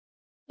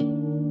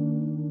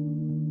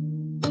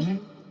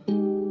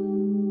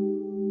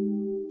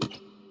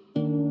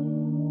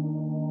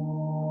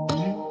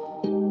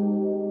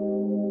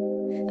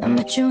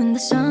met you in the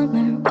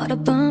summer, what a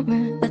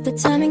bummer. Let the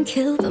timing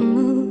kill the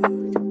mood.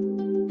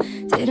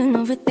 Didn't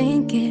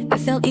overthink it, it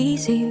felt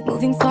easy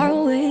moving far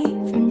away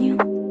from you.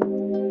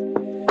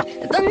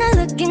 But now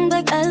looking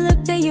back, I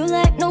looked at you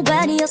like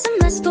nobody else.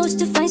 Am I supposed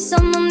to find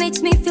someone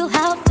makes me feel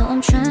how I feel?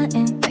 I'm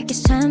trying, like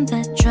it's time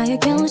that try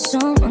again with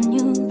someone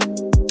new.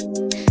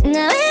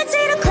 Now it's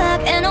 8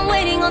 o'clock and I'm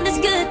waiting on this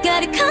good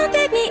guy to come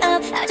pick me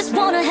up. I just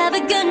wanna have a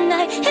good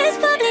night, he's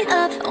bubbling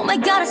up. Oh my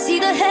god, I see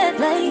the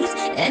headlights.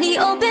 And he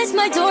opens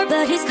my door,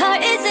 but his car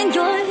isn't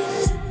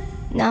yours.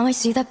 Now I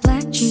see that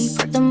black Jeep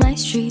parked on my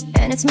street,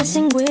 and it's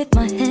messing with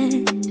my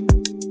head,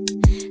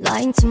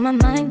 lying to my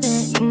mind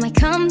that you might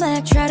come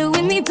back, try to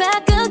win me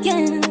back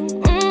again.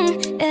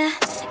 Yeah.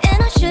 And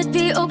I should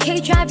be okay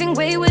driving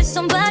away with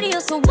somebody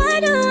else, so why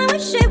do I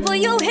wish it? Will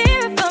you hear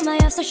it from my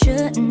ass? I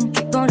shouldn't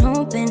keep on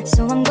hoping,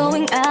 so I'm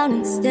going out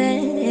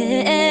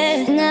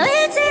instead. Now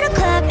it's 8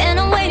 o'clock and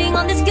I'm waiting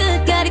on this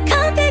good guy to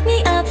come pick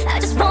me up. I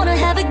just wanna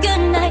have a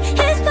good night,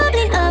 he's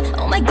bubbling up.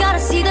 Oh my god, I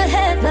see the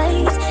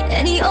headlights.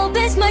 And he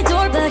opens my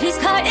door, but his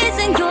car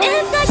isn't yours.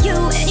 It's not you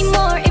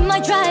anymore in my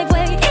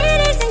driveway. It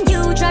isn't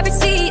you, driver's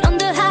seat on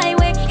the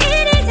highway.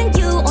 It isn't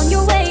you on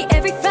your way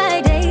every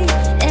Friday.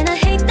 And I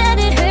hate that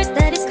it hurts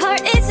that his car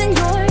isn't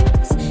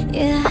yours.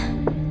 Yeah,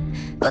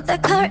 but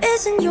that car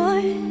isn't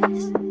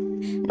yours.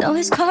 No,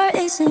 his car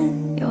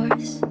isn't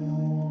yours.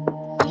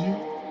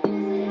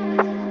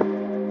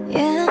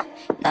 Yeah,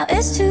 now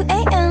it's 2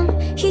 a.m.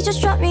 He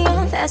just dropped me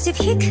off, asked if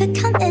he could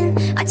come in.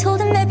 I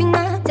told him maybe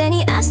not, then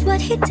he asked what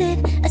he did.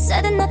 I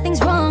said that nothing's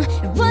wrong,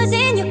 it was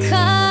in your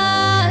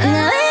car.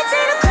 Now it's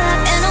 8 o'clock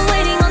and I'm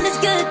waiting on this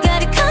good guy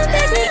to come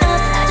pick me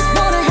up. I just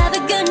wanna have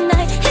a good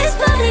night, he's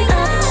bubbling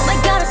up. Oh my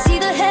god, I see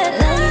the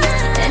headlights.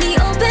 And he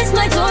opens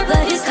my door,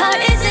 but his car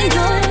isn't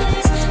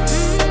yours.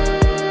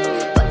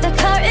 But that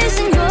car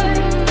isn't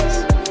yours.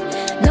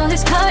 No,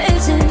 his car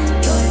isn't